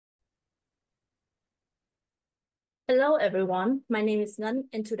Hello, everyone. My name is Ngan,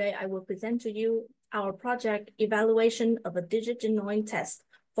 and today I will present to you our project evaluation of a digit genomic test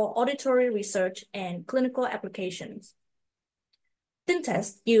for auditory research and clinical applications. DIN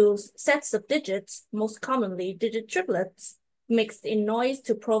tests use sets of digits, most commonly digit triplets, mixed in noise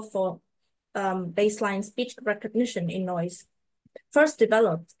to probe for baseline speech recognition in noise. First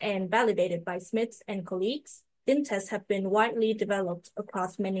developed and validated by Smith and colleagues, DIN tests have been widely developed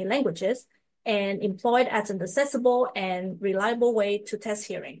across many languages and employed as an accessible and reliable way to test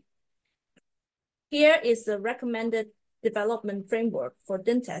hearing. Here is the recommended development framework for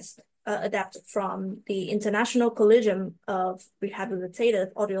DIN test, adapted from the International Collegium of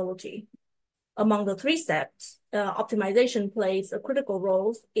Rehabilitative Audiology. Among the three steps, optimization plays a critical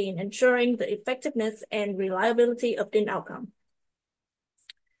role in ensuring the effectiveness and reliability of DIN outcome.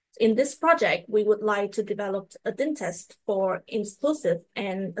 In this project, we would like to develop a DIN test for inclusive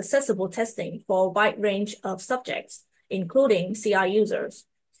and accessible testing for a wide range of subjects, including CI users.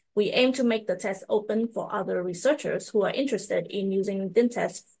 We aim to make the test open for other researchers who are interested in using DIN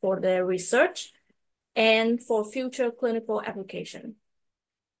tests for their research and for future clinical application.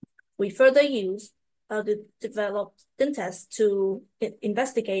 We further use the developed DIN test to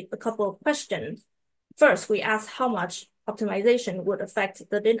investigate a couple of questions. First, we ask how much optimization would affect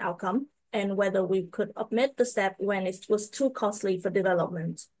the DIN outcome and whether we could omit the step when it was too costly for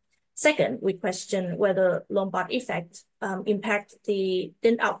development. Second, we question whether Lombard effect impact the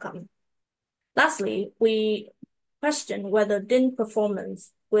DIN outcome. Lastly, we question whether DIN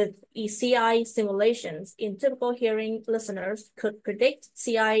performance with CI simulations in typical hearing listeners could predict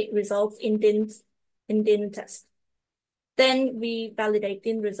CI results in DIN test. Then we validate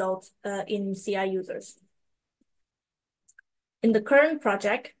DIN results in CI users. In the current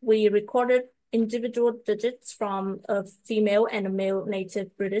project, we recorded individual digits from a female and a male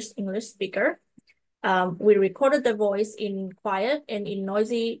native British English speaker. We recorded their voice in quiet and in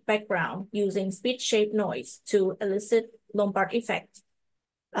noisy background using speech-shaped noise to elicit Lombard effect.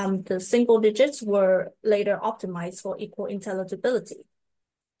 The single digits were later optimized for equal intelligibility.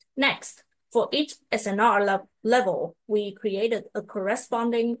 Next, for each SNR level, we created a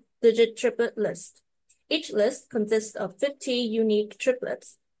corresponding digit triplet list. Each list consists of 50 unique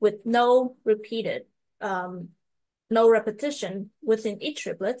triplets with no repetition within each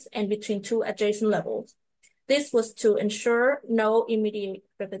triplet and between two adjacent levels. This was to ensure no immediate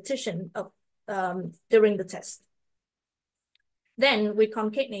repetition of during the test. Then we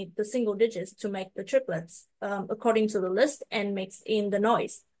concatenate the single digits to make the triplets according to the list and mix in the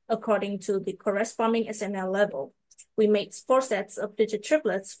noise according to the corresponding SNL level. We made 4 sets of digit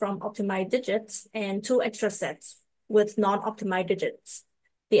triplets from optimized digits and 2 extra sets with non-optimized digits.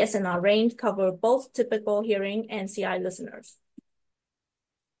 The SNR range covered both typical hearing and CI listeners.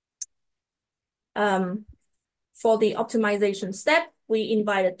 For the optimization step, we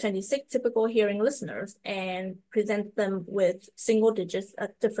invited 26 typical hearing listeners and present them with single digits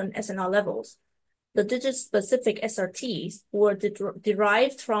at different SNR levels. The digit-specific SRTs were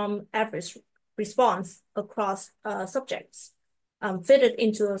derived from average response across subjects, fitted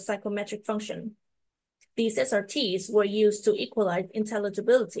into a psychometric function. These SRTs were used to equalize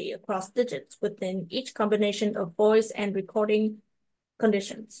intelligibility across digits within each combination of voice and recording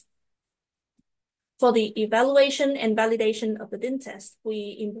conditions. For the evaluation and validation of the DIN test,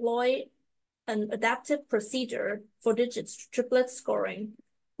 we employ an adaptive procedure for digits triplet scoring.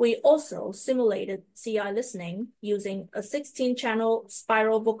 We also simulated CI listening using a 16-channel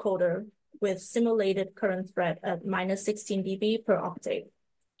spiral vocoder with simulated current spread at -16 dB per octave.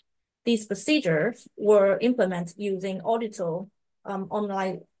 These procedures were implemented using auditory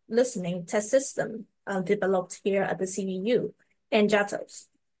online listening test system developed here at the CVU and JATOS.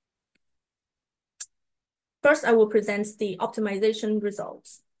 First, I will present the optimization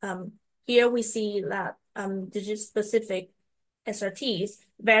results. Here we see that digit-specific SRTs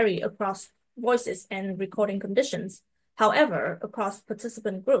vary across voices and recording conditions. However, across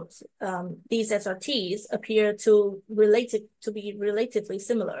participant groups, these SRTs appear to be relatively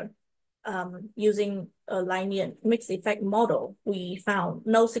similar. Using a linear mixed effect model, we found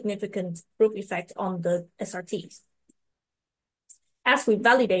no significant group effect on the SRTs. As we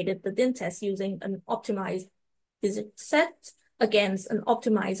validated the DIN test using an optimized digit set against an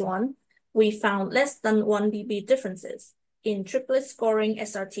optimized one, we found less than 1 dB differences in triplet scoring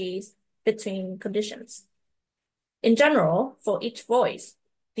SRTs between conditions. In general, for each voice,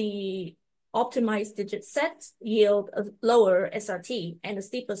 the optimized digit set yield a lower SRT and a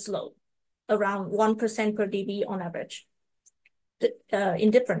steeper slope, around 1% per dB on average,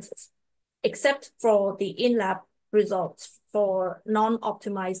 in differences, except for the in-lab results for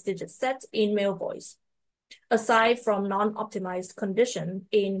non-optimized digit set in male voice. Aside from non-optimized condition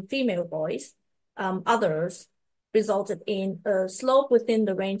in female voice, others resulted in a slope within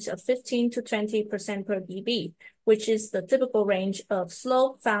the range of 15 to 20% per dB, which is the typical range of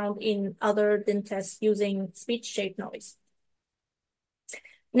slope found in other DIN tests using speech shape noise.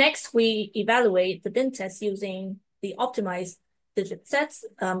 Next, we evaluate the DIN test using the optimized digit sets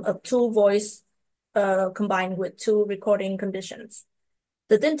of two voice combined with two recording conditions.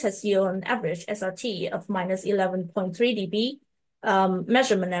 The DIN test yield an average SRT of minus 11.3 dB,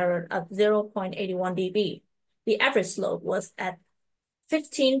 measurement error of 0.81 dB. The average slope was at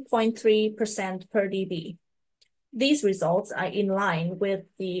 15.3% per dB. These results are in line with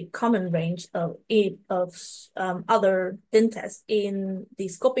the common range of other DIN tests in the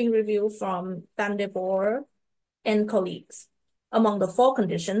scoping review from Van der Boer and colleagues. Among the four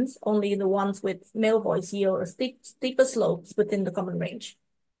conditions, only the ones with male voice yield steeper slopes within the common range.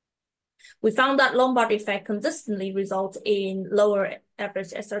 We found that Lombard effect consistently results in lower average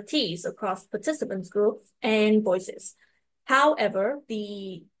SRTs across participants groups and voices. However,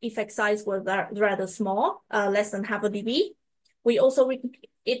 the effect size was rather small, less than half a dB.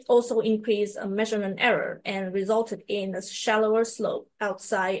 It also increased a measurement error and resulted in a shallower slope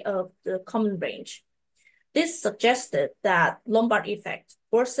outside of the common range. This suggested that Lombard effect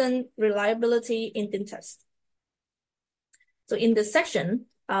worsened reliability in DIN tests. So in this section,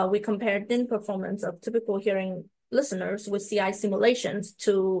 we compared DIN performance of typical hearing listeners with CI simulations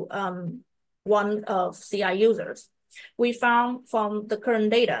to one of CI users. We found from the current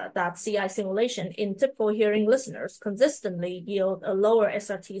data that CI simulation in typical hearing listeners consistently yield a lower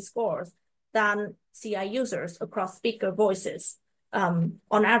SRT scores than CI users across speaker voices, on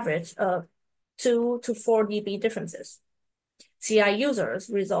average of 2 to 4 dB differences. CI users'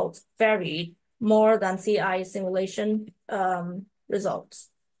 results varied more than CI simulation results.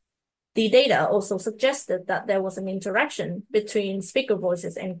 The data also suggested that there was an interaction between speaker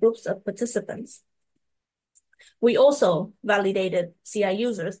voices and groups of participants. We also validated CI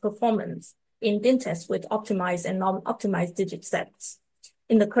users' performance in DIN tests with optimized and non-optimized digit sets.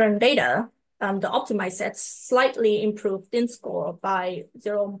 In the current data, the optimized sets slightly improved DIN score by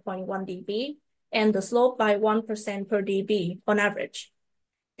 0.1 dB and the slope by 1% per dB on average.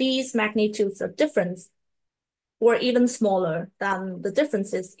 These magnitudes of difference were even smaller than the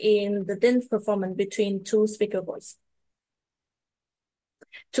differences in the DIN performance between two speaker voices.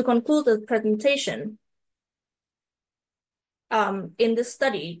 To conclude the presentation, in this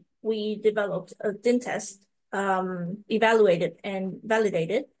study, we developed a DIN test, evaluated and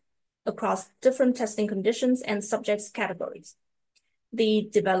validated across different testing conditions and subjects categories. The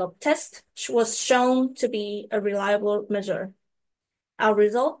developed test was shown to be a reliable measure. Our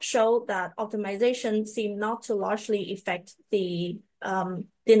results show that optimization seemed not to largely affect the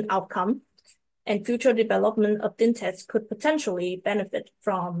DIN outcome, and future development of DIN tests could potentially benefit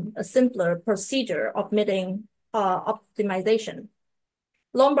from a simpler procedure omitting optimization.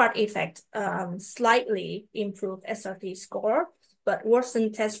 Lombard effect slightly improved SRT score, but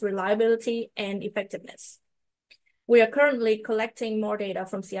worsened test reliability and effectiveness. We are currently collecting more data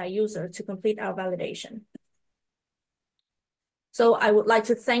from CI users to complete our validation. So I would like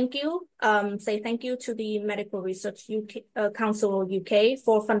to say thank you to the Medical Research Council UK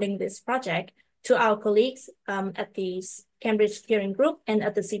for funding this project, to our colleagues at the Cambridge Hearing Group and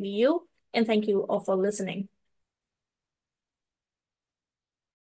at the CBU, and thank you all for listening.